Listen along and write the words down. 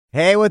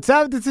Hey, what's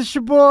up? This is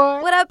your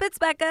boy. What up? It's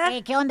Becca.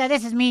 Hey, ¿qué onda?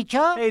 This is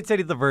Micho. Hey, it's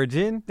Eddie the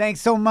Virgin.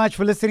 Thanks so much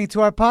for listening to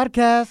our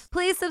podcast.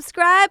 Please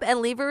subscribe and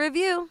leave a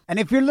review. And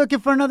if you're looking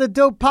for another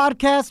dope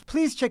podcast,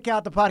 please check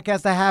out the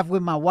podcast I have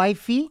with my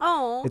wifey.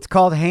 Oh. It's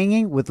called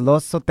Hanging with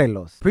Los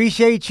Sotelos.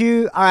 Appreciate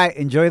you. All right,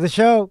 enjoy the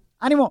show.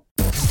 Animo.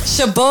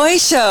 Shaboy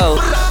Show.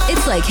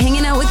 It's like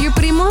hanging out with your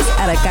primos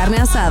at a carne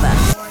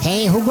asada.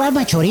 Hey, who grabbed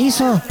my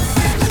chorizo?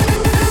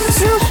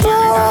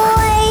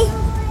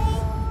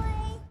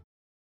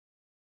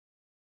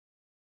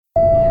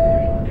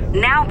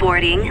 Now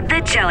boarding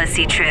the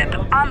jealousy trip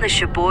on the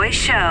Shaboy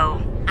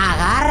Show.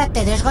 Agárrate,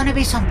 there's gonna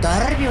be some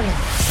turbulence.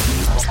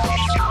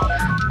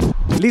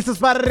 Listos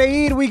para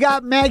reír. We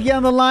got Maggie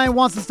on the line,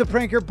 wants us to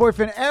prank her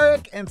boyfriend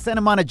Eric and send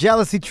him on a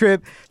jealousy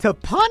trip to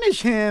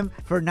punish him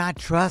for not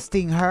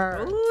trusting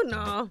her. Ooh,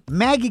 no.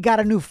 Maggie got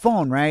a new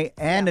phone, right?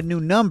 And a new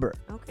number.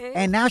 Okay.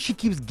 And now she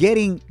keeps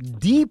getting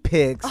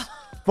D-pics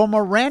from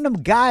a random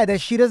guy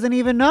that she doesn't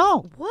even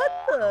know. What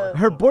the?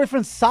 Her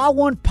boyfriend saw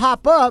one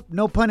pop up,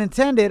 no pun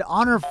intended,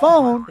 on her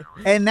phone,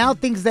 and now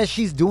thinks that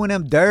she's doing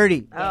him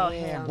dirty. Oh,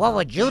 hell. What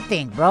would you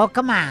think, bro?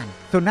 Come on.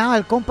 So now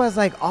El Compa is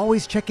like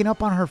always checking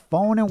up on her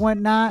phone and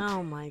whatnot.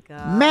 Oh, my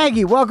God.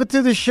 Maggie, welcome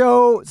to the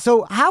show.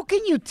 So how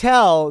can you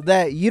tell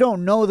that you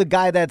don't know the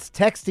guy that's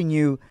texting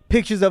you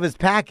pictures of his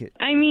package?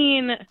 I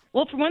mean,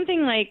 well, for one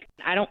thing, like,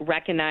 I don't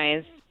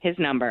recognize his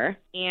number.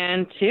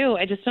 And two,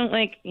 I just don't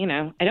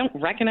I don't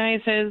recognize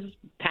his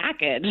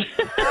package.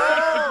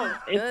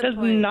 It does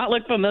not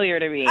look familiar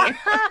to me. All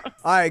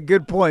right,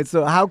 good point.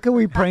 So how can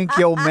we prank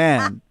your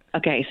man?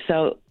 Okay,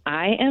 so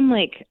I'm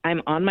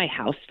on my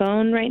house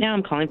phone right now.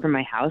 I'm calling from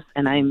my house,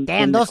 and I'm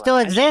Damn, in the those still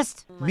garage.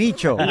 exist?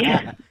 Micho.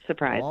 Yeah,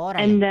 surprise. Órale.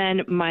 And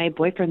then my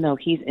boyfriend, though,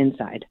 he's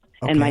inside.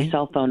 And my Okay.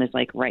 cell phone is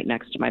like right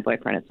next to my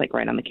boyfriend. It's like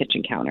right on the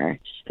kitchen counter.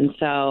 And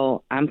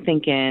so I'm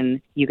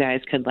thinking you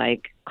guys could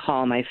like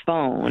call my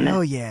phone.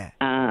 Hell yeah.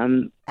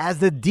 Um, As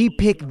the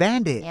D-pic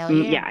bandit. Hell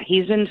yeah. yeah,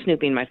 he's been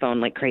snooping my phone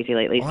like crazy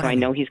lately. So I Órale.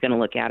 know he's going to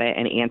look at it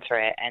and answer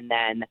it. And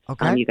then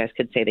Okay. you guys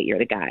could say that you're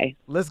the guy.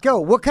 Let's go.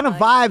 What kind of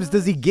vibes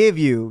does he give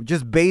you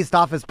just based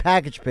off his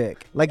package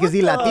pic? Like, is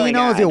he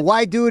Latino? Is he a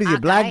white dude? Is he a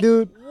black Okay.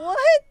 dude? What?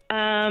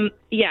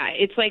 Yeah,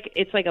 it's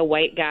like a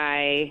white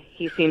guy.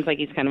 He seems like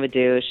he's kind of a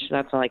douche.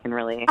 That's all I can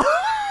really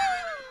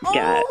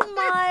get. Oh,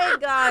 my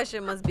gosh.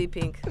 It must be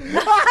pink.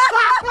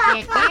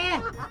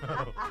 ¿Qué?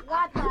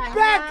 What the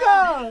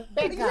hell?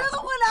 Becca! You're the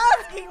one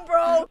asking,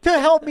 bro. To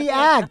help me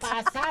act.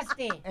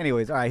 Pasaste.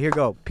 Anyways, all right, here you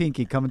go.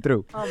 Pinky coming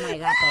through. Oh, my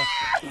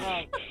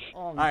God.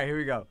 All right, here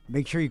we go.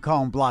 Make sure you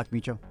call him block,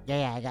 Micho.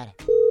 Yeah, I got it.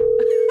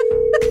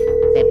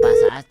 Te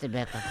pasaste,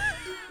 Becca.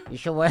 You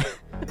should work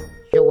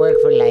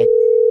for, like,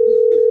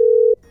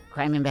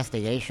 crime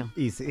investigation.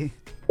 Easy.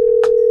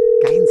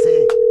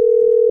 Cállense.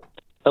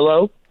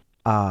 Hello?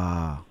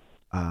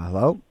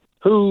 Hello?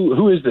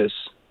 Who is this?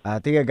 I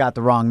think I got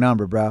the wrong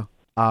number, bro.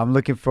 I'm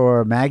looking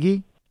for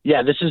Maggie.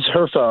 Yeah, this is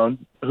her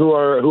phone. Who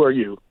are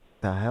you?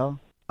 The hell?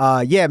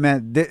 Yeah,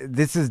 man.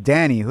 This is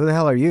Danny. Who the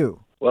hell are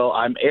you? Well,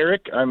 I'm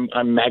Eric. I'm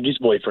Maggie's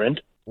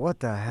boyfriend. What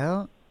the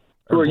hell?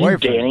 Who Her are you,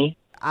 boyfriend. Danny?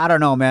 I don't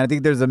know, man. I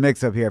think there's a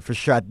mix-up here for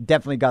sure. I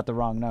definitely got the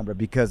wrong number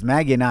because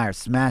Maggie and I are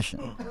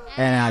smashing.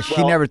 And she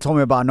Well- never told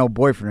me about no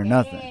boyfriend or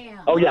nothing.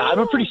 Oh yeah, I'm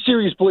a pretty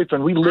serious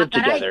boyfriend. We live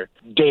caray. together.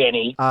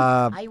 Danny.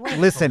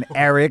 Listen,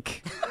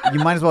 Eric, you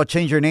might as well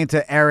change your name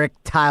to Eric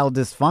Tile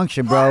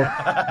Dysfunction, bro,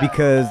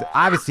 because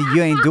obviously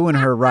you ain't doing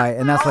her right,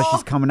 and that's why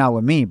she's coming out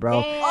with me,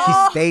 bro. She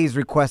stays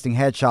requesting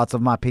headshots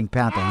of my Pink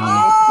Panther,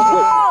 homie.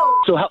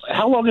 So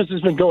how long has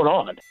this been going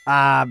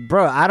on?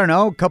 Bro, I don't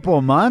know, a couple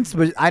of months,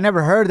 but I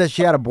never heard that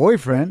she had a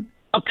boyfriend.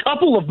 A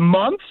couple of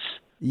months?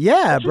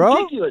 Yeah, That's bro.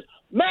 ridiculous.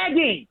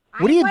 Maggie!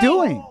 What are you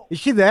doing? Is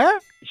she there?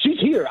 She's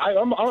here.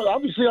 I'm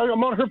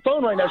on her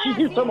phone right now. She's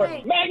here somewhere.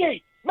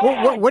 Maggie!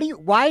 What are you?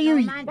 Why are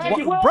you,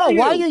 Maggie, where bro? are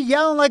Why are you? you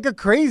yelling like a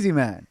crazy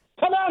man,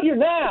 Come out here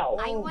now.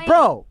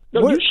 bro?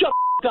 No, what- you shut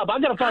up. I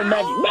gotta find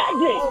Maggie.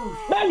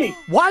 Maggie!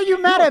 Why are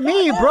you mad at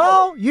me,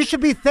 bro? You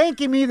should be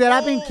thanking me that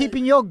I've been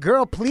keeping your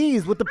girl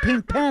pleased with the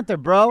Pink Panther,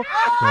 bro.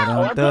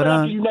 I'm coming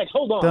after you next.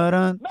 Hold on.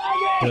 Dun-dun,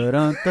 Maggie!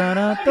 dun-dun,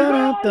 dun-dun,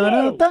 dun-dun,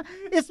 dun-dun, dun.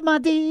 It's my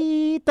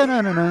D.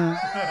 Dun-dun-dun-dun.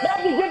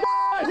 Maggie, get the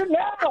here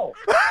now!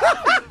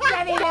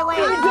 Ya dile,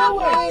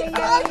 güey.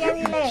 Ya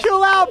dile.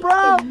 Chill out,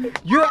 bro.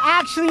 You're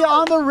actually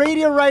on the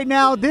radio right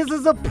now. This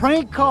is a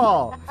prank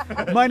call.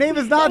 My name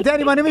is not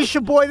Danny. My name is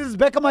Shaboy. This is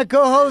Becca, my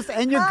co-host,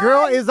 and your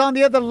girl is on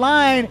the other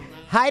line,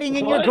 hiding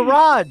in your What?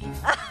 garage. Wait,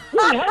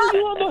 how are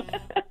you on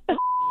the?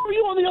 Are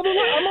you on the other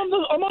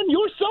line? I'm on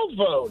your cell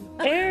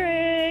phone.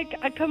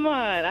 Eric, come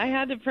on. I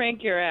had to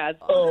prank your ass.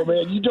 Oh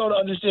man, you don't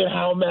understand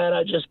how mad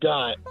I just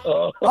got.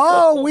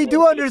 Oh, we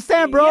do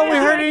understand, bro. We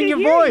heard I it in can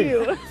your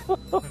hear voice.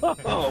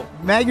 you.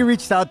 Maggie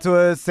reached out to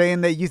us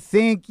saying that you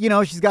think,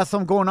 she's got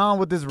something going on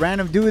with this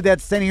random dude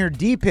that's sending her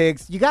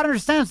D-pics. You got to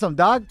understand something,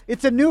 dog.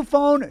 It's a new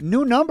phone,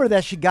 new number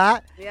that she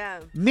got.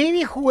 Yeah.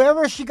 Maybe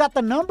whoever she got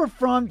the number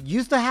from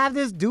used to have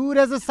this dude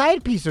as a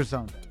side piece or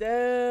something.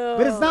 Damn.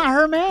 But it's not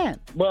her man.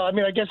 Well, I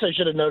mean, I guess I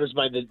should have noticed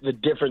by the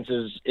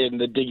differences in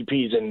the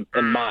DPs and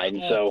mine.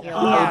 So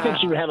I would think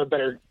she would have a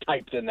better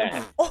type than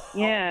that.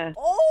 Yeah.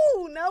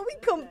 Oh, now we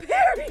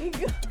comparing.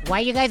 Why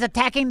are you guys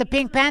attacking the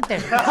Pink Panther?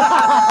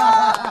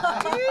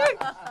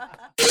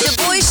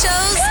 Shaboy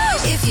Shows.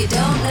 If you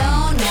don't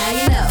know, now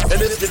you know.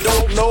 And if you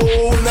don't know,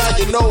 now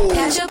you know.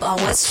 Catch up on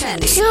what's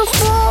trending.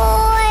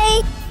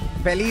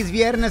 Feliz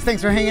Viernes.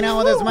 Thanks for hanging out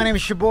with us. My name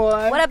is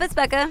Shaboy. What up, it's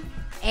Becca.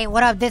 Hey,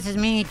 what up? This is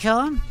me,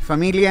 Cho.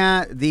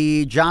 Familia,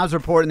 the jobs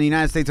report in the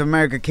United States of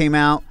America came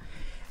out,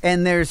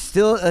 and there's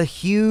still a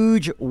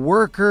huge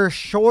worker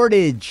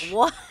shortage.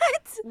 What?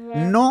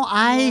 No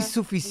hay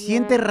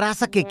suficiente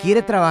raza que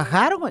quiere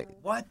trabajar, güey.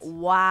 What?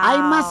 Wow. Hay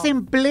más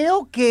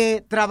empleo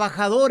que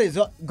trabajadores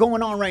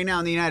going on right now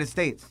in the United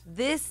States.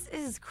 This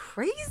is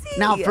crazy.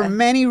 Now, for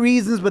many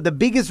reasons, but the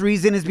biggest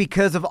reason is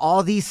because of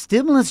all these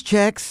stimulus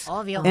checks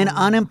Obvio. and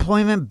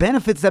unemployment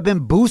benefits that have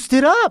been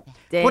boosted up.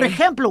 Dang. Por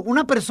ejemplo,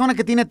 una persona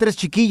que tiene 3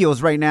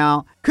 chiquillos right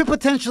now could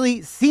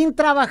potentially, sin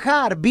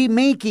trabajar, be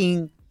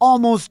making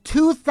almost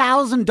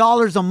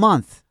 $2,000 a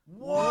month.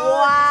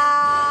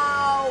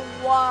 Wow.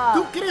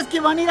 ¿Tú crees que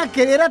van a ir a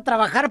querer a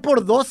trabajar por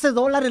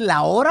 $12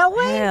 la hora,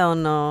 güey? Hell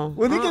no.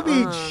 Well, they could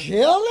be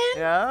chilling.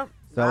 Yeah.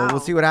 So we'll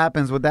see what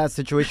happens with that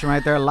situation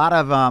right there. A lot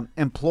of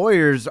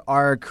employers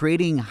are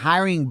creating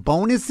hiring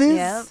bonuses,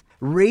 Yep.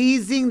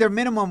 raising their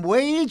minimum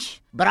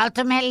wage. But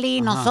ultimately,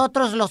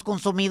 nosotros los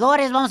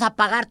consumidores vamos a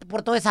pagar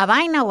por toda esa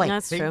vaina, güey.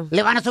 That's true.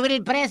 Le van a subir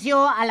el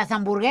precio a las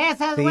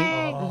hamburguesas, Sí.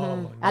 güey.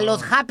 A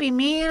los Happy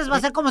Meals. Va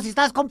a ser como si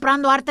estás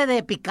comprando arte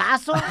de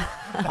Picasso.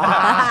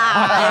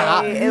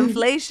 Hey,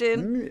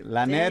 inflation.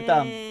 La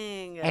neta. Dang.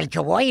 El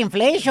Choboy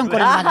Inflation con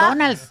el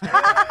McDonald's.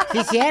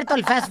 Sí, cierto,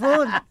 el fast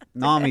food.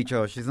 No,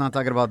 Micho, she's not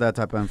talking about that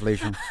type of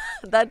inflation.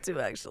 That too,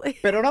 actually.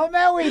 Pero no me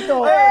agüito.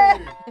 All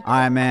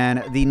right,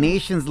 man. The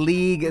Nations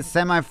League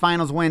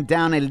semifinals went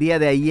down el día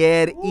de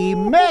ayer y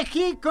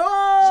México.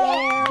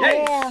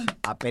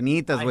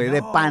 Apenitas, güey.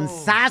 De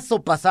panzazo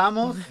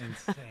pasamos.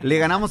 Le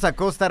ganamos a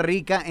Costa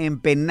Rica en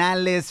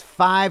penales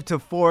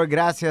 5-4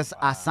 gracias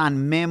a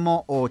San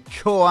Memo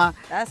Ochoa,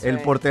 That's el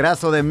right.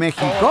 porterazo de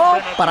México,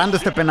 parando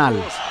este penal.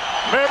 Memo,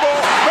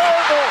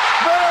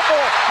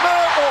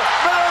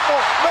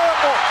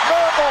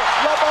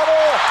 la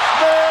paró.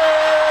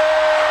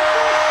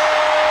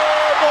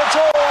 Memo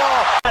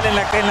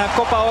Ochoa. En la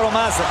Copa Oro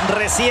más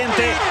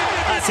reciente,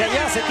 hacia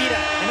allá se tira.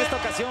 En esta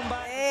ocasión va.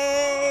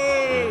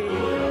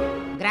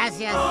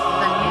 Gracias,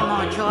 San Memo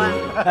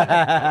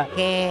Ochoa.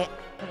 Que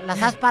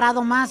las has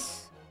parado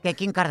más que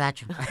Kim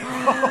Kardashian.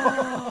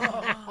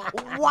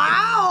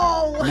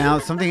 Wow. Now,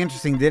 something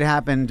interesting did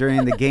happen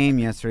during the game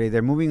yesterday.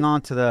 They're moving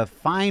on to the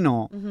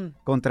final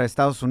contra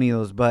Estados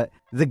Unidos, but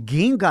the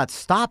game got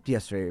stopped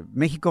yesterday.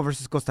 México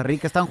versus Costa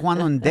Rica están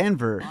jugando en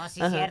Denver Oh,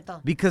 sí,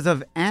 cierto. because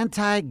of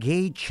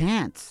anti-gay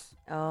chants.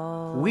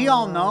 Oh. We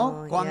all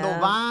know, cuando yeah.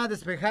 va a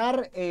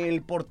despejar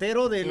el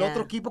portero del Yeah.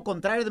 otro equipo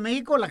contrario de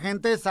México, la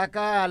gente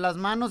saca las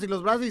manos y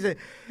los brazos y dice,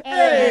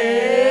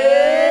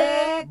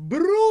 ¡Eh!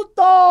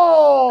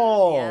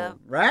 ¡Bruto! Yeah.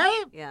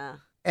 Right? Yeah.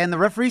 And the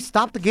referee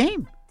stopped the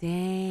game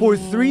Dang. for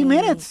 3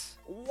 minutes.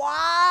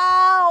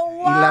 Wow.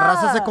 Y la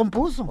raza se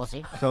compuso. Oh,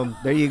 sí. So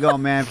there you go,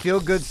 man. Feel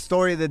good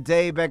story of the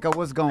day. Becca,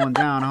 what's going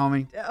down,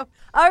 homie?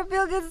 Our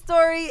feel-good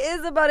story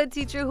is about a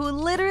teacher who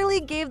literally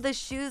gave the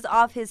shoes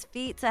off his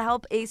feet to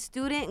help a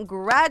student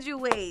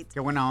graduate.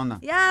 Qué buena onda.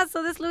 Yeah,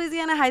 so this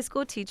Louisiana high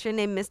school teacher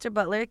named Mr.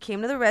 Butler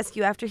came to the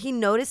rescue after he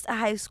noticed a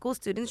high school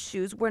student's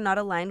shoes were not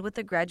aligned with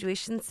the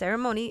graduation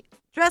ceremony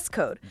dress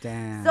code.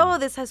 Damn. So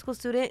this high school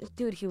student,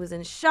 dude, he was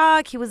in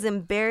shock. He was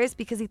embarrassed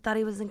because he thought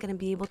he wasn't going to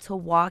be able to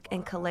walk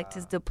and collect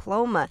his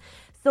diploma.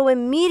 So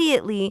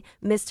immediately,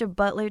 Mr.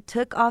 Butler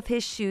took off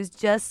his shoes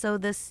just so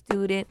the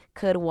student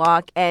could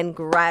walk and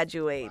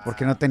graduate.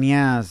 Porque no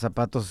tenía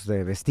zapatos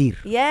de vestir.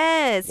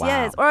 Yes, Wow.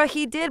 yes. Or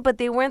he did, but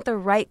they weren't the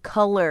right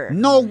color.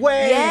 No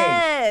way.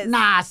 Yes.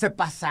 Nah, se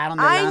pasaron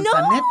de I lanza,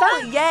 know.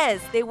 neta.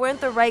 Yes, they weren't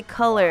the right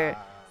color.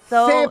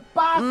 So, Se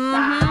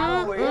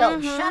pasaron, güey. Yo,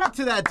 shout out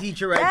to that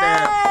teacher right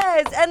there.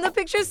 yes, and the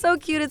picture's so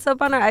cute. It's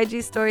up on our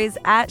IG stories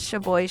at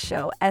Shaboy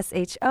Show,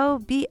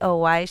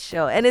 SHOBOY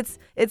Show, and it's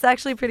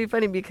actually pretty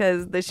funny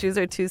because the shoes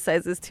are 2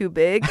 sizes too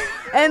big,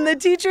 and the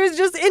teacher is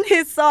just in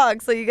his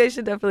socks. So you guys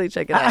should definitely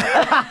check it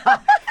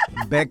out.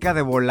 Becca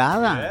de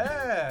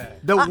volada.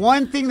 The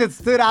one thing that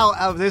stood out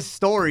of this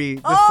story,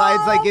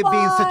 besides like it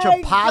being such a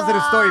my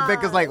positive story, God.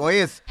 Becca's like,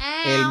 oye,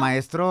 el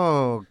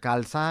maestro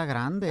calza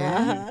grande.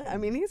 Eh? I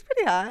mean, he's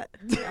pretty hot.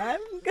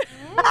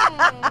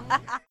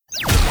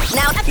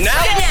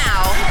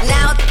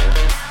 Now.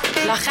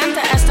 La gente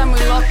está muy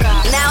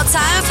loca. Now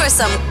time for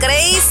some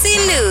crazy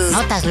news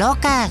Notas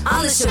locas.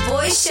 on the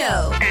Shaboy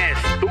Show.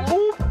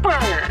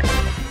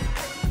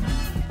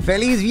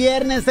 Feliz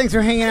viernes. Thanks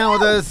for hanging out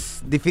with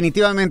us.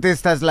 Definitivamente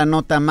esta es la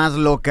nota más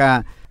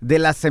loca de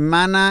la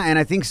semana and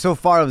I think so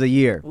far of the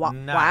year.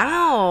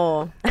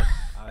 Wow.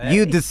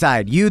 You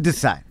decide.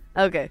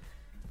 Okay.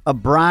 A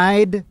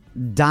bride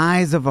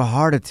dies of a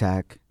heart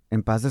attack,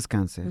 en paz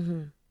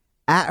descanse,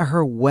 at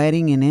her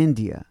wedding in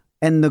India.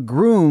 And the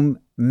groom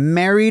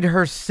married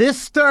her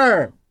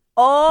sister.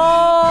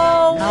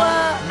 Oh,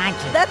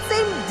 manches. that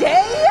same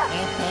day?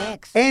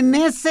 En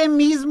ese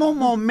mismo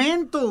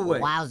momento, güey.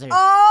 Wowzer.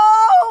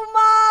 Oh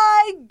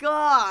my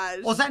gosh.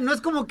 O sea, no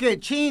es como que,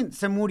 chin,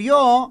 se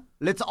murió,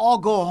 let's all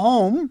go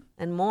home.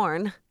 And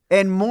mourn.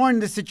 And mourn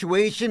the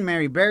situation,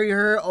 bury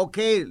her.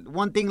 Okay,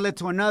 one thing led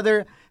to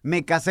another.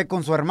 Me casé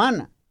con su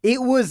hermana.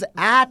 It was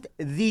at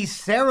the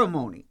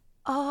ceremony.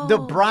 Oh. The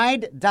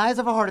bride dies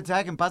of a heart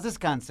attack, en paz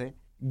descanse,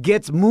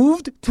 gets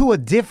moved to a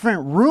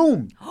different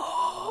room.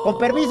 Con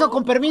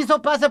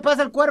permiso, pase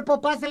el cuerpo,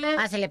 pásele.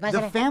 Pásele.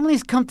 The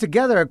families come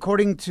together,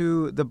 according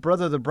to the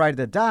brother of the bride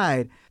that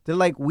died. They're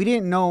like, we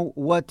didn't know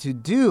what to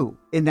do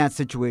in that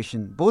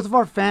situation. Both of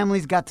our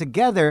families got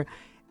together,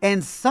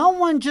 and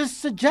someone just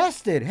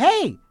suggested,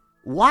 hey,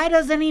 why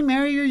doesn't he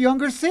marry your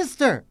younger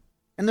sister?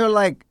 And they're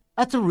like,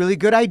 that's a really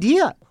good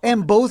idea.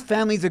 And both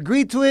families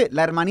agreed to it.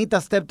 La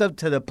hermanita stepped up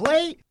to the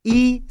plate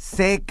y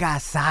se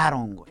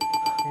casaron, güey.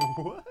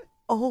 What?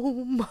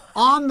 Oh my.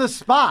 On the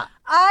spot.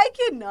 I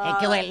cannot.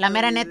 Que güey, la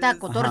mera neta,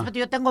 con todo respeto,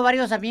 yo tengo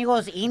varios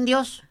amigos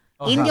indios.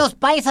 Indios,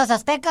 paisas,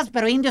 aztecas,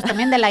 pero indios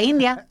también de la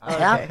India.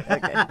 Okay.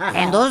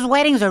 And those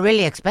weddings are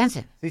really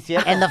expensive. Sí,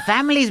 cierto. And the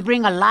families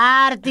bring a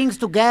lot of things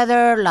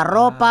together, la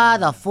ropa,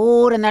 the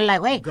food, and they're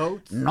like, wait,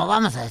 no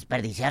vamos a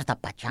desperdiciar esta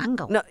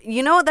pachanga. No,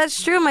 you know,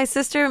 that's true. My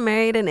sister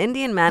married an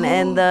Indian man,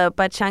 and the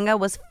pachanga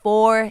was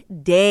 4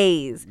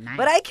 days. Nice.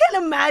 But I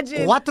can't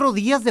imagine. 4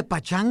 días de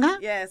pachanga?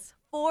 Yes,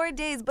 4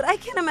 days. But I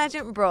can't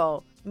imagine,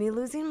 bro, me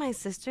losing my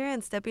sister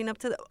and stepping up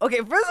to the... Okay,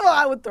 first of all,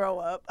 I would throw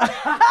up.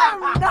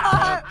 I'm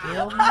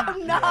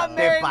not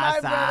marrying my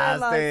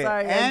brother-in-law.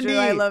 Sorry, Andrew,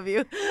 I love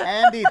you.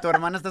 Andy, tu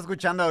hermana está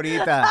escuchando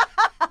ahorita.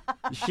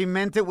 She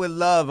meant it with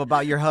love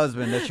about your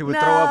husband, that she would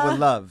throw up with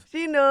love.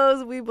 She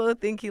knows we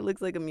both think he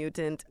looks like a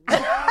mutant.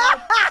 Like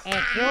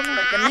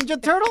a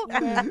Ninja Turtle?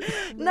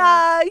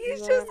 Nah,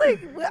 he's just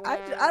like,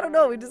 I don't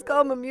know. We just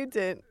call him a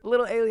mutant.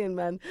 Little alien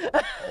man.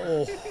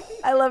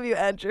 I love you,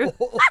 Andrew.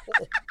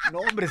 No,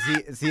 hombre,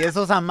 si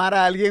eso es amar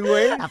a alguien,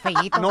 güey,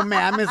 no me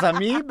ames a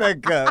mí,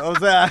 Becca. O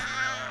sea,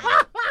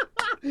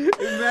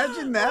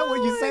 imagine that,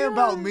 what you say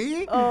about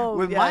me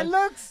with my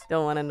looks.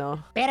 Don't want to know.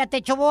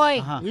 Espérate,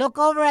 choboy. Look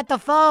over at the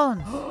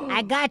phone.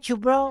 I got you,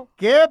 bro.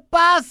 ¿Qué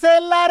pasa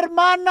la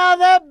hermana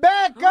de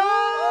Becca?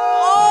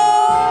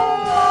 Oh,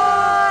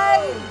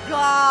 my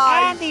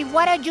God. Andy,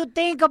 what did you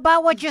think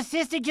about what your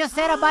sister just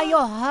said about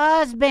your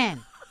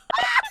husband?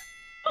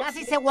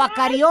 Casi se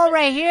guacarió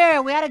right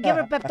here. We had to give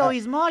her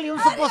Pepto-Bismol y un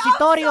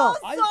supositorio.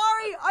 I'm so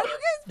sorry. Are you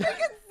guys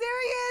freaking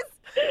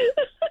serious?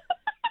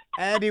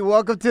 Andy,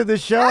 welcome to the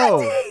show.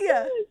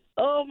 Andy!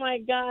 Oh, my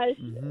gosh.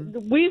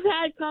 We've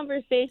had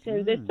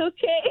conversations. It's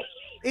okay.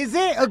 Is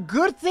it a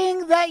good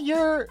thing that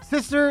your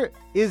sister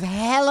is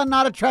hella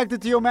not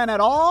attracted to your man at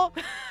all?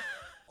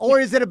 Or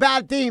is it a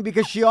bad thing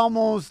because she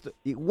almost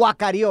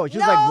guacarió? She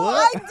was like,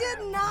 what? I did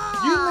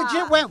not. You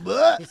legit went,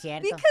 what?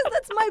 Because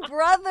that's my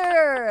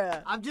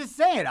brother. I'm just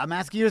saying. I'm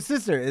asking your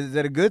sister. Is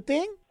it a good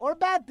thing or a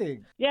bad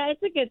thing? Yeah,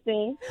 it's a good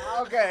thing.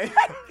 Okay. Oh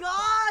my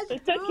gosh,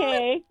 It's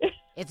okay.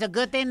 It's a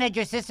good thing that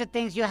your sister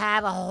thinks you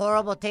have a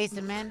horrible taste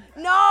in men.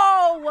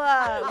 No.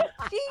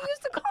 She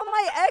used to call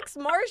my ex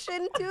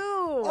Martian,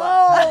 too.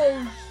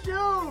 Oh,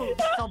 shoot.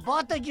 So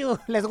both of you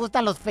les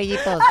gustan los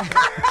fellitos.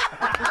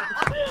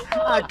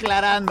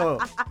 Aclarando.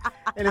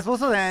 El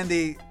esposo de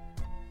Andy,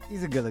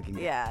 he's a good looking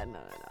guy. Yeah, no.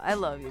 I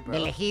love you, bro. De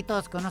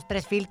lejitos, con unos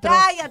 3 filtros.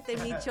 Cállate,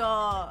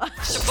 Micho.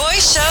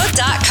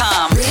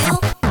 ShaboyShow.com. Real,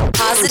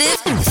 positive,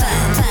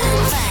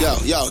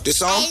 fun. Yo,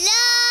 this on?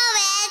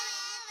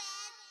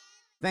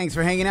 Thanks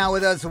for hanging out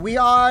with us. We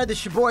are the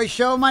Shaboy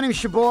Show. My name is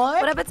Shaboy.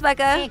 What up, it's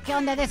Becca. Hey, ¿qué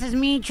onda? This is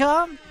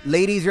Micho.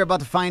 Ladies, you're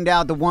about to find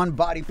out the one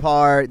body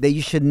part that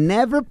you should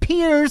never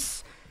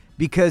pierce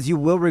because you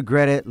will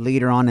regret it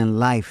later on in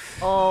life.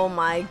 Oh,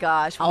 my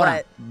gosh. Ahora,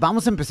 What?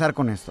 vamos a empezar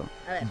con esto.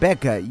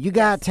 Becca, you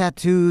got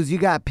tattoos, you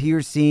got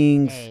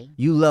piercings. Hey.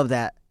 You love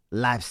that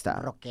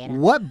lifestyle. Rockera.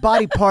 What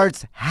body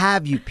parts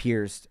have you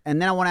pierced? And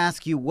then I want to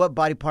ask you, what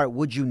body part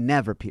would you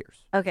never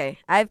pierce? Okay,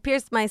 I've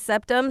pierced my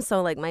septum,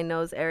 so like my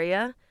nose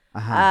area.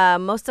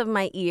 Most of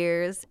my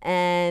ears,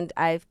 and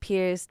I've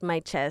pierced my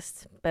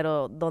chest,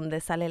 pero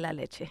donde sale la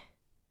leche.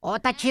 Oh,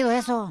 está chido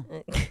eso.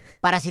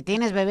 Para si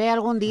tienes bebé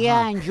algún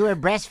día and you're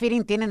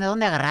breastfeeding, tienen de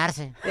dónde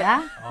agarrarse.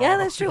 Yeah, yeah,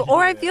 that's true.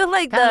 Or I feel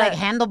like Kind of like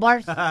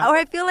handlebars. or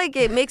I feel like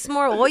it makes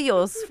more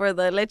hoyos for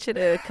the leche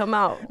to come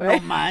out. Right?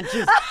 No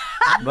manches.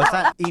 Vas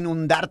a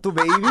inundar tu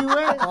baby,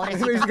 güey.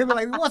 He's gonna be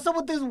like, what's up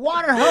with this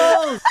water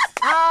hose?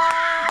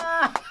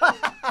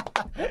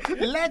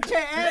 Leche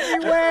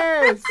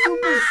everywhere.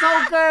 Super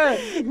soaker.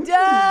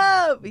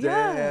 Damn.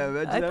 Yeah.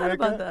 Damn, I thought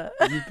about that.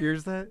 Have you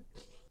pierced that?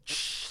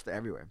 Shh, they're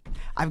everywhere.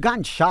 I've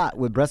gotten shot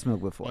with breast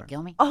milk before.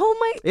 Kill me. Oh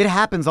my. It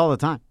happens all the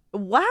time.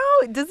 Wow.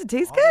 Does it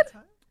taste good?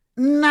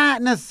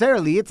 Not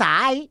necessarily. It's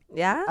aight.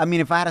 Yeah. I mean,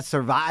 if I had to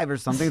survive or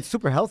something, it's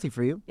super healthy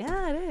for you.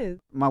 Yeah, it is.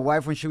 My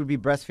wife, when she would be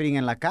breastfeeding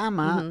en la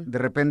cama, de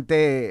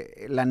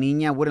repente la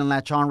niña wouldn't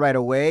latch on right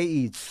away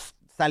y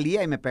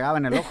salía y me pegaba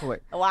en el ojo, güey.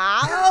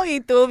 Wow,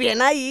 y tú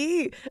bien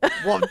ahí.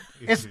 Well,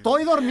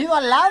 estoy dormido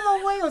al lado,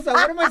 güey. O sea,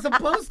 what am I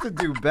supposed to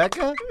do,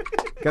 Becca?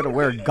 Gotta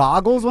wear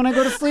goggles when I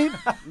go to sleep?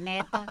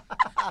 Neta.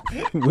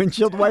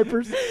 Windshield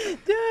wipers?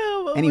 Damn,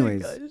 oh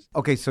Anyways, my gosh.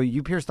 okay, so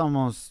you pierced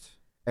almost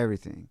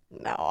everything.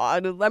 No, I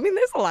mean,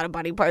 there's a lot of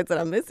body parts that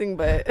I'm missing,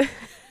 but...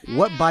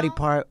 What body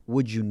part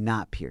would you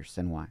not pierce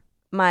and why?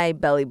 My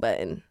belly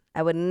button.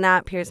 I would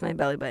not pierce my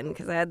belly button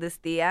because I had this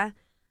tia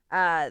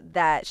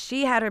that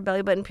she had her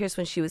belly button pierced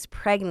when she was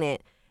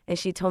pregnant, and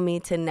she told me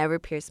to never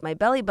pierce my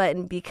belly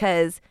button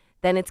because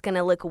then it's going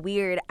to look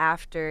weird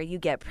after you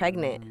get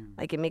pregnant.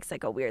 Like, it makes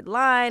like a weird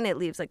line. It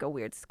leaves like a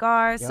weird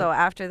scar. Yep. So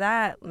after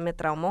that, me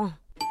traumó.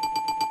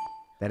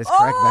 That is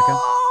correct,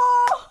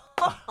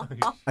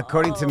 Becca.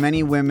 According to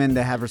many women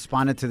that have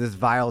responded to this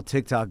viral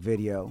TikTok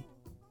video,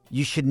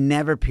 you should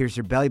never pierce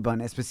your belly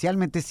button,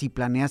 especialmente si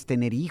planeas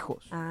tener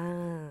hijos.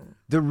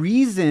 The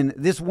reason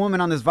this woman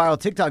on this viral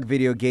TikTok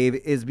video gave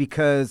is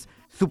because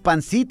su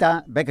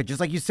pancita, Becca, just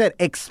like you said,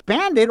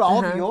 expanded,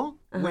 obvio,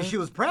 when she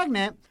was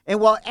pregnant. And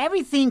while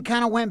everything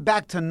kind of went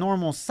back to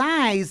normal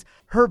size,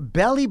 her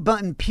belly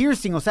button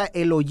piercing, o sea,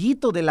 el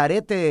hoyito del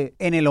arete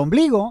en el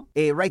ombligo,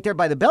 right there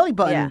by the belly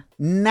button,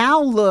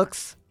 now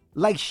looks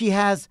like she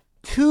has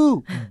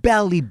 2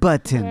 belly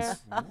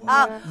buttons.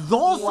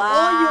 Dos hoyos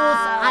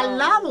al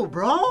lado,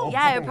 bro.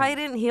 Yeah, it probably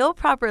didn't heal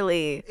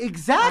properly.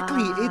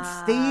 Exactly. It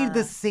stayed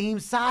the same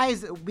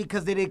size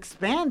because it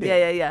expanded.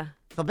 Yeah.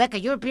 So, Becca,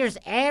 you pierce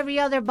every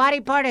other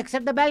body part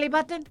except the belly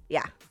button?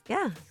 Yeah.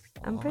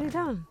 I'm pretty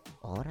down.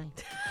 All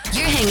right.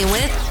 You're hanging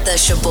with The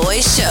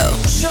Shaboy Show.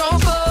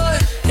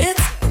 Shaboy,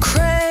 it's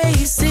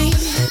crazy.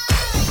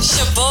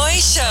 Shaboy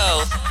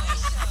Show.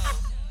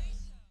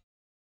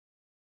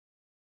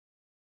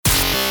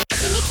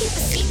 Can you keep a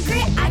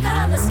secret? I got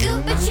all the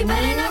scoop, but you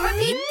better not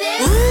repeat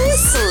this. Ooh,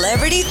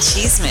 Celebrity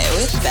Cheesemate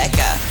with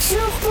Becca.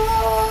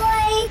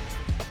 Shaboy.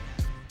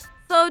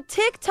 So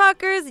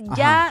TikTokers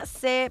ya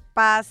se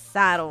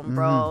pasaron,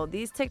 bro.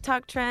 These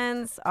TikTok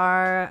trends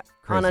are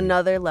on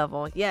another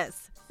level.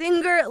 Yes.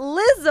 Singer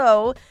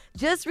Lizzo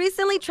just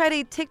recently tried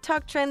a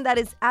TikTok trend that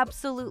is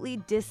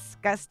absolutely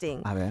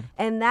disgusting. A ver.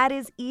 And that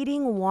is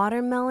eating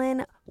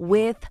watermelon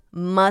with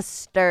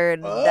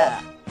mustard.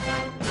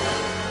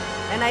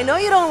 And I know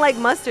you don't like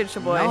mustard,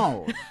 Shaboy.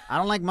 No, I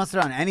don't like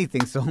mustard on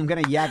anything, so I'm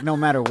going to yak no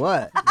matter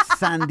what.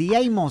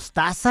 Sandia y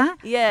mostaza?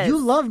 Yes. You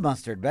love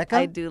mustard, Becca.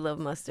 I do love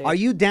mustard. Are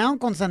you down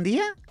con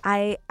sandia?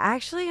 I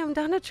actually am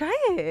down to try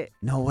it.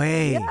 No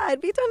way. Yeah,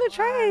 I'd be down to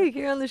try it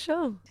here on the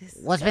show.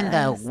 What's been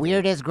the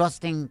weirdest, gross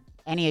thing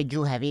any of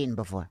you have eaten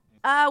before?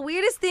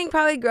 Weirdest thing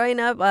probably growing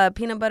up,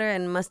 peanut butter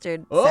and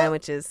mustard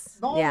sandwiches.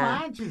 No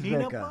manches,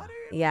 Becca.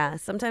 Yeah,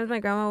 sometimes my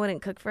grandma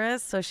wouldn't cook for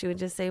us, so she would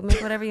just say,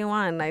 make whatever you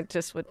want, and I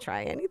just would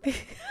try anything.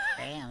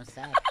 Damn,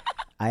 sad.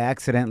 I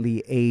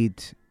accidentally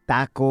ate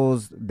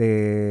tacos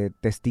de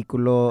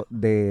testículo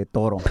de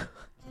toro.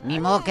 Ni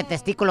modo que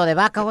testículo de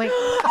vaca, güey.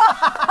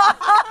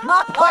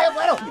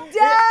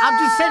 I'm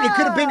just saying, it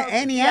could have been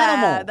any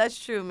animal. Yeah, that's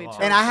true, Micho.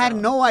 And I had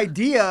no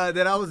idea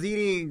that I was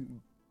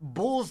eating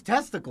bull's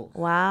testicles.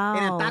 Wow.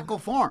 In a taco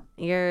form.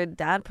 Your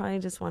dad probably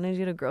just wanted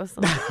you to grow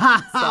some.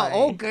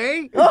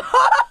 Okay.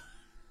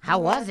 How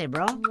was it,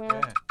 bro?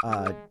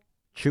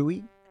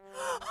 Chewy.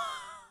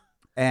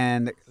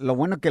 And lo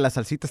bueno que la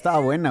salsita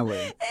estaba buena,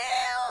 güey.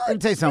 Let me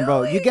tell you something,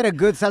 bro. You get a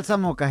good salsa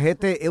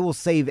molcajete, it will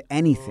save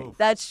anything.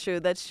 That's true.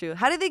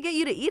 How did they get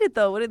you to eat it,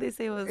 though? What did they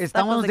say was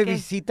Estamos de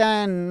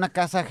visita en una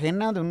casa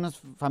ajena de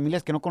unas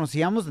familias que no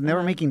conocíamos. They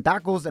were making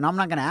tacos, and I'm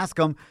not going to ask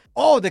them,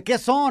 oh, ¿de qué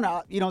son?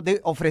 They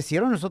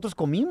ofrecieron, nosotros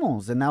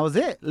comimos, and that was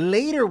it.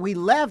 Later, we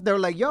left. They were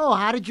like, yo,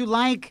 how did you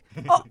like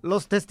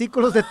los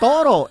testículos de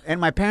toro?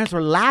 And my parents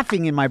were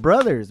laughing, and my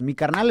brothers, mi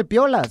carnal de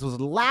piolas, was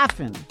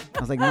laughing. I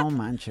was like, no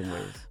manchen,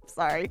 güey.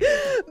 Sorry.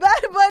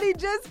 Bad Bunny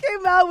just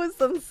came out with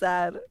some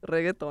sad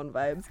reggaeton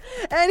vibes.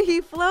 And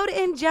he flowed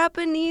in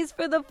Japanese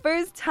for the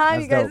first time.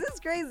 That's you guys, dope. this is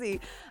crazy.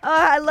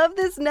 I love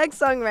this next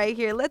song right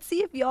here. Let's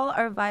see if y'all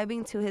are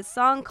vibing to his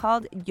song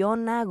called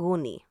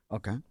Yonaguni.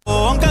 Okay.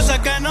 Aunque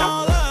sé que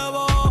no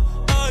debo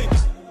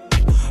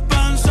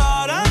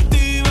pensar en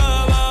ti,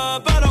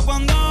 bebé, pero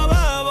cuando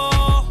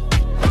bebo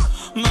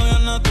me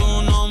viene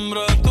tu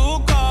nombre,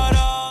 tu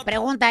cara.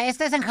 Pregunta,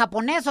 ¿este es en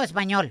japonés o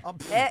español?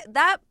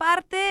 That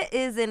parte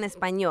is in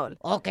español.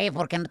 Ok,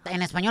 porque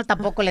en español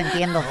tampoco le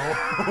entiendo.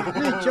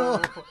 Micho.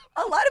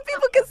 A lot of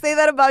people can say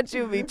that about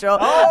you, Micho.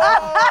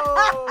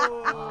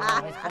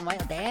 Es como,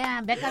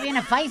 damn, Becca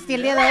viene feisty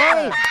el día de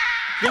hoy.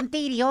 ¿Quién te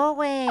hirió,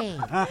 güey?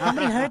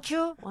 Somebody hurt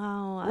you?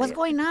 Wow. What's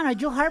going on? Are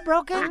you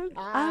heartbroken?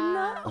 I'm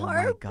not Oh my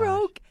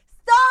heartbroken.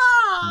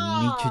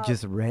 Stop! Micho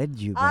just read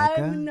you,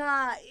 Becca. I'm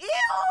not.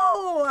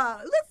 Ew!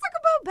 Let's talk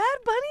about Bad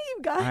Bunny,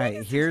 you guys. All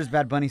right, here's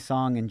Bad Bunny's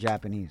song in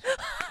Japanese.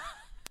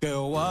 Que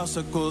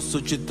wase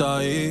kusuchita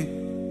ahí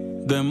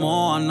de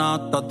moa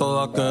nata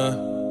toda que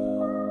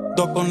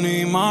doko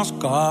ni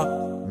maska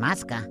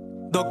Masca.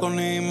 doko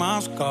ni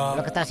maska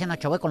Lo que está haciendo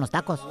Choboy con los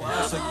tacos.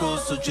 wase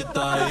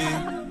kusuchita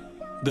ahí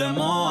de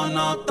moa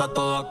nata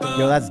toda que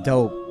Yo, that's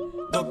dope.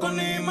 doko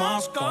ni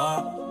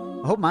maska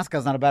I hope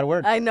masca's not a bad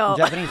word. I know. In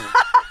Japanese.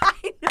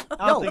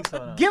 I don't think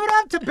so. No. Give it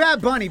up to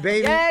Bad Bunny,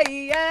 baby.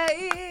 Yeah.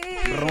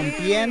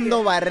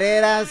 Rompiendo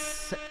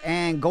barreras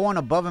and going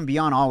above and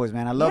beyond always,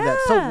 man. I love that.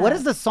 So what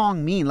does the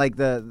song mean, like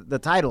the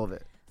title of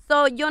it?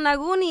 So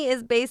Yonaguni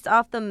is based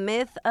off the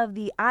myth of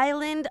the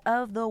island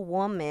of the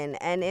woman,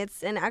 and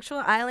it's an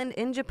actual island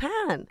in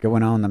Japan. Qué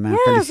buena onda, man.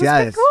 Yes, Felicidades.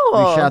 that's cool.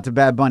 Big shout out to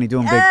Bad Bunny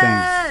doing big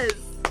things.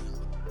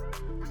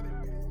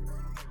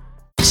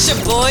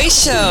 Shaboy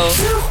Show.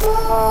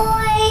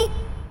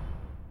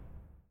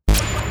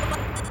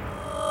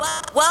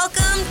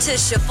 Welcome to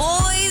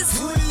Shaboy's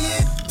Too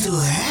lit to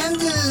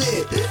handle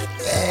it.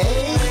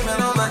 Hey.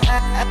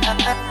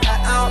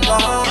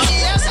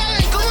 Ya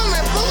saben cómo me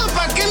pongo,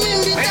 ¿pa' qué me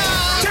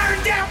invitan? Turn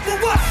down for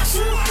what?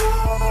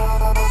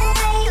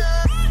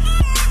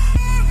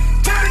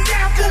 Turn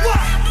down for what?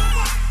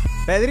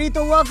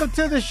 Pedrito, welcome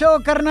to the show,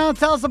 carnal.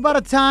 Tell us about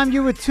a time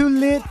you were too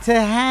lit to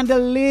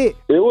handle it.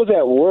 It was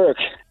at work,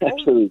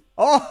 actually.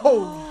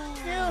 Oh,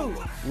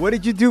 what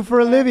did you do for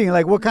a living?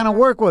 Like, what kind of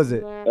work was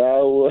it?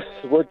 I was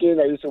working.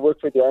 I used to work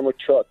for the armored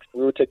truck.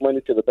 We would take money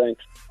to the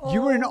banks.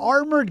 You were an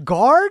armored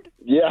guard?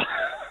 Yeah.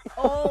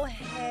 Oh,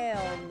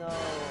 hell no.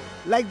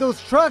 Like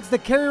those trucks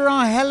that carry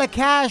around hella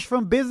cash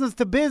from business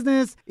to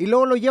business y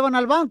luego lo llevan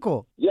al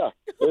banco. Yeah.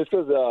 It's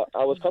because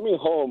I was coming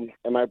home,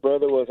 and my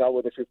brother was out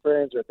with a few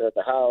friends right there at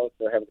the house.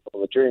 They're having a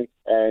couple of drinks.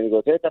 And he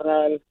goes, hey,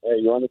 carnal,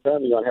 you want to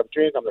come? You want to have a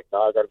drink? I'm like,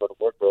 no, I got to go to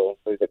work, bro.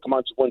 So he's like, come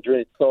on, just one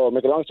drink. So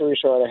make a long story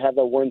short, I had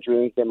that one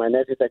drink. Then my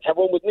nephew's like, have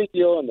one with me,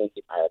 tío. And then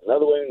I had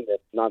another one, and then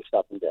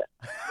nonstop from there.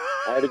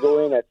 I had to go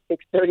in at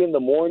 6:30 in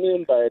the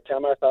morning. By the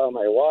time I saw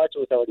my watch, it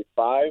was already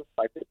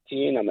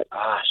 5:15. I'm like,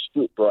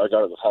 shoot, bro, I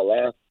got to haul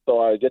ass. So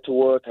I get to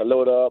work, I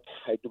load up,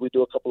 we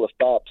do a couple of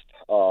stops.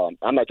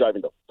 I'm not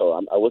driving, though, so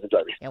I wasn't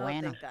driving.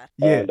 Bueno.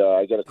 And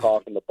I get a call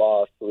from the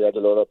boss, so we had to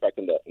load up back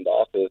in the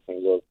office, and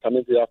he goes, come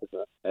into the office,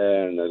 man.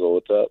 And I go,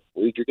 what's up?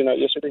 Were you drinking out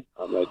yesterday?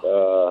 I'm like,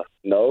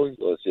 no. He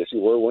goes, yes,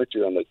 you were, weren't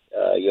you? I'm like,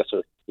 yes,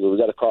 sir. He goes, we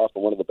got a call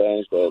from one of the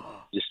banks that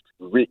just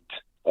reeked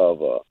of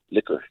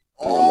liquor.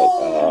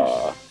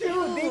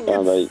 And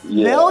I'm like,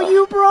 yeah. Smell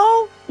you,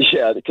 bro?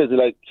 Yeah, because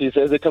like he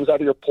says it comes out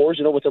of your pores,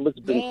 you know, when someone's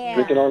been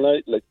drinking all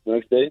night, like the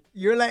next day.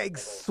 You're like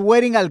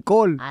sweating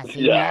alcohol.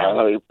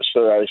 Yeah,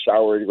 so I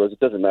showered. He goes, it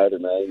doesn't matter,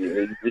 man.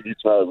 You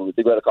smell it.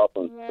 They got a call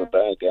from the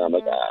bank, and I'm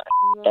like,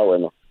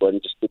 bueno.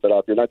 But just keep it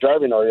up. You're not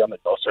driving, are you? I'm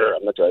like, no, sir,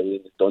 I'm not driving.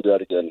 Don't do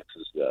that again,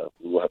 because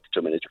we will have to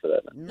terminate you for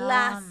that, man.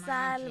 La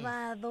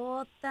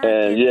salvadota.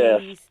 And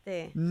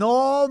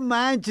No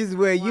manches,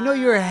 güey. You know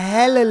you're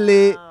hella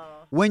lit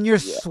when you're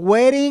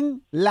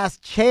sweating las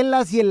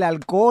chelas y el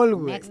alcohol,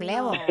 güey. Next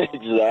level.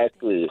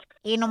 Exactly.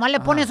 Y nomás le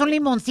pones un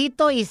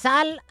limoncito y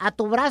sal a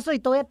tu brazo y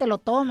todavía te lo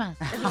tomas.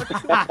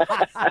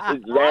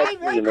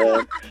 Exactly,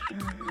 man.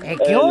 I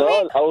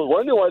was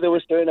wondering why they were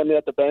staring at me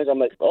at the bank. I'm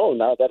like, oh,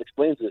 now that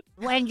explains it.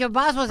 When your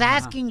boss was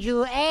asking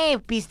you, hey,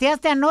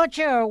 ¿pisteaste anoche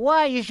or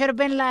what? You should have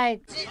been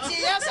like... Si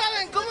ya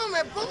saben cómo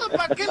me pongo,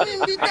 ¿pa' qué me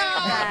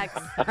invitan?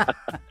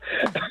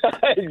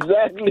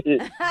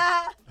 Exactly.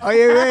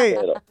 Oye, güey.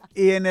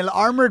 Y en el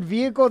armored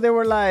vehicle, they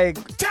were like...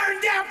 Turn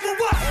down for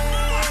what?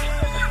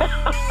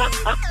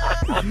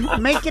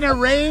 Making it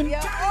rain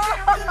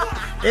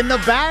in the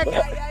back.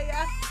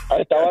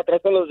 Estaba atrás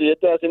con los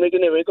billetes, así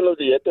making it rain con los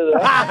billetes. You're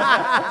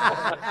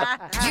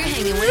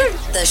hanging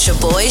with The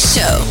Shaboy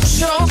Show.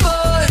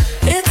 Shaboy,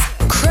 it's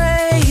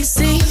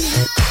crazy.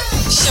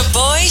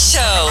 Shaboy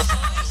Show.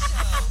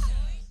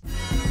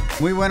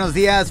 Muy buenos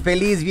días.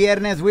 Feliz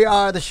viernes. We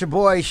are The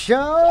Shaboy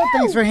Show.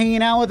 Thanks for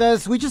hanging out with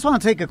us. We just want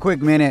to take a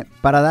quick minute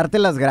para darte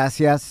las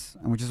gracias.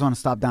 And we just want to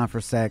stop down for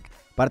a sec.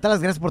 Para darte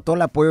las gracias por todo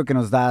el apoyo que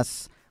nos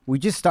das. We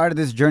just started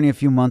this journey a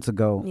few months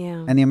ago.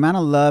 Yeah. And the amount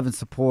of love and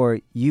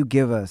support you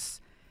give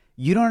us,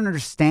 you don't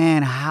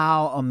understand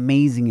how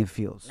amazing it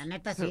feels. La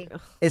neta, sí.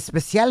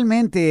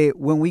 Especialmente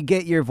when we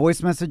get your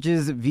voice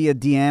messages via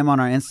DM on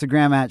our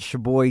Instagram at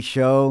Shaboy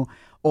Show.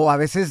 O a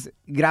veces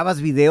grabas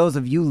videos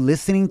of you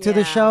listening to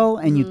the show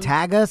and you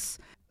tag us.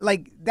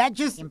 Like, that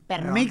just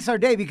makes our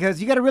day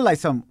because you got to realize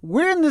something.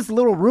 We're in this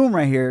little room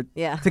right here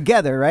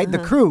together, right? The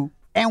crew.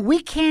 And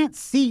we can't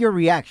see your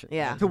reaction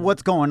to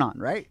what's going on,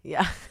 right?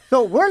 Yeah.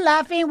 So we're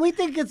laughing. We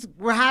think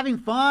we're having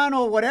fun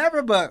or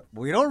whatever, but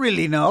we don't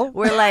really know.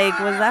 We're like,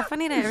 was that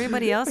funny to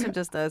everybody else or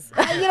just us?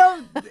 You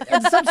know,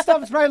 and some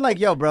stuff's probably like,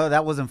 yo, bro,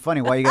 that wasn't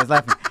funny. Why are you guys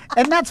laughing?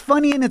 And that's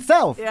funny in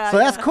itself. So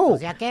that's cool.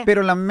 Pues, ¿ya qué?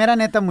 Pero la mera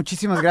neta,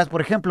 muchísimas gracias. Por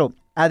ejemplo,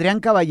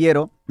 Adrián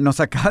Caballero nos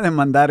acaba de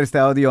mandar este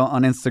audio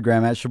on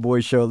Instagram at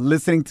Shaboy Show,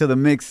 listening to the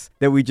mix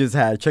that we just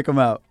had. Check them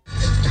out.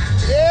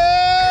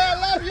 Yeah,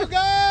 love you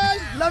guys.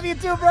 Love you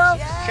too, bro.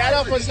 Shout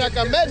out for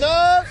Sacramento.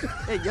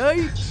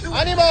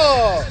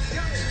 ¡Ánimo!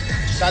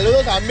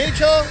 Saludos a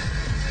Micho,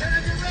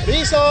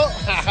 Rizzo.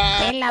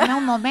 Espérame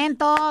un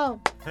momento.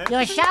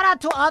 Yo, shout out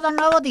to all the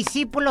nuevos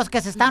discípulos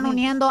que se están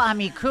uniendo a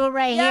mi crew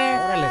right here.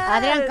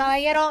 Adrián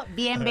Caballero,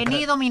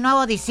 bienvenido mi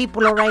nuevo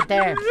discípulo right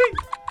there.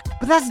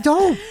 But that's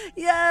dope.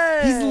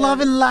 Yeah. He's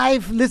loving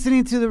life,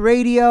 listening to the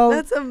radio.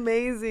 That's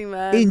amazing,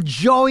 man.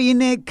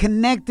 Enjoying it,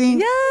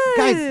 connecting. Yes.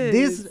 Guys,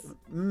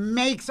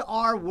 makes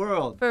our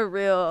world. For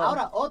real.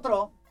 Ahora,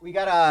 otro. We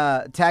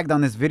got tagged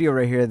on this video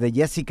right here. The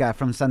Jessica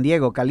from San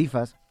Diego,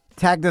 Califas,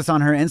 tagged us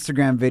on her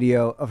Instagram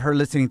video of her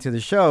listening to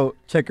the show.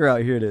 Check her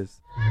out. Here it is.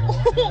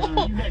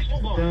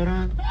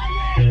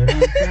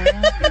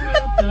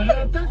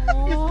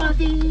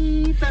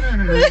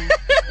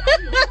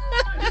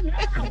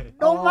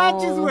 No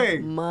manches,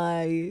 güey.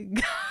 My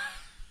God.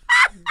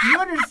 Do you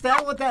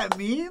understand what that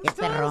means?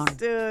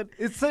 Dude.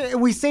 It's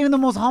we say it in the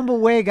most humble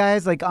way,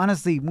 guys. Like,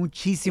 honestly,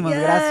 muchísimas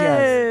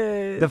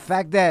gracias. The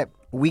fact that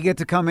we get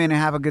to come in and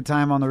have a good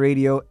time on the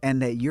radio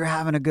and that you're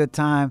having a good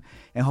time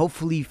and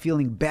hopefully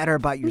feeling better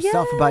about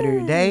yourself, about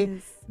your day.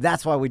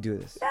 That's why we do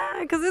this. Yeah,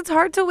 because it's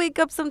hard to wake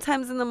up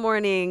sometimes in the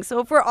morning. So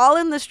if we're all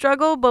in the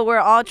struggle, but we're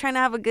all trying to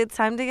have a good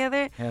time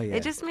together,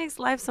 it just makes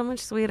life so much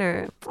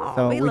sweeter. Oh,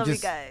 So we love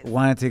just you guys.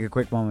 want to take a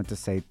quick moment to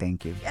say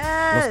thank you.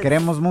 Yes. Los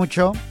queremos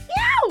mucho.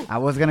 Yow! I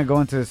was going to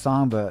go into the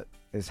song, but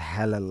it's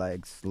hella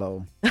like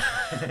slow.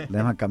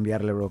 Déjame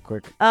cambiarle real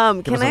quick.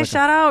 Can I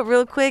shout out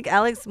real quick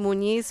Alex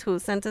Muñiz, who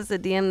sent us a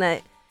DM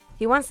that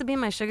he wants to be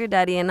my sugar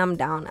daddy, and I'm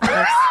down,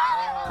 Alex.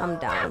 I'm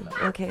down.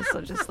 Okay, so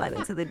just slide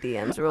into the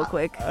DMs real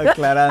quick.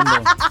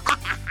 Aclarando.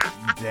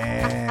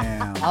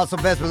 Damn. Also,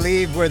 best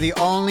believe we're the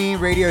only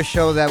radio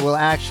show that will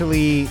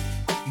actually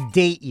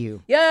date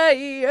you. Yeah.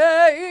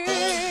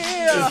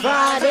 It's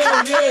Friday,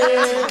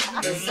 yeah.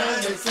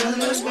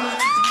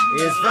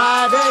 It's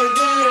Friday,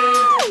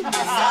 yeah.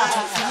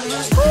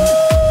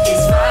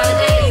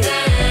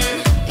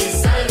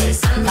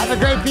 Have a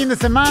great fin de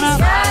semana.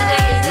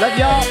 Love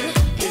y'all.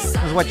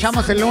 Nos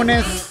guachamos el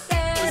lunes.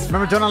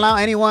 Remember, don't allow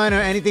anyone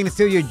or anything to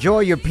steal your joy,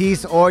 your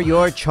peace, or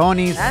your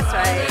chonies. That's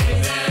right.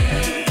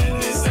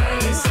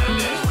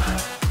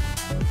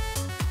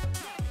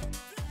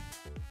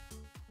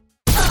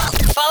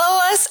 Follow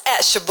us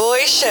at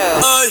Shaboy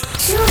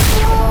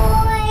Show.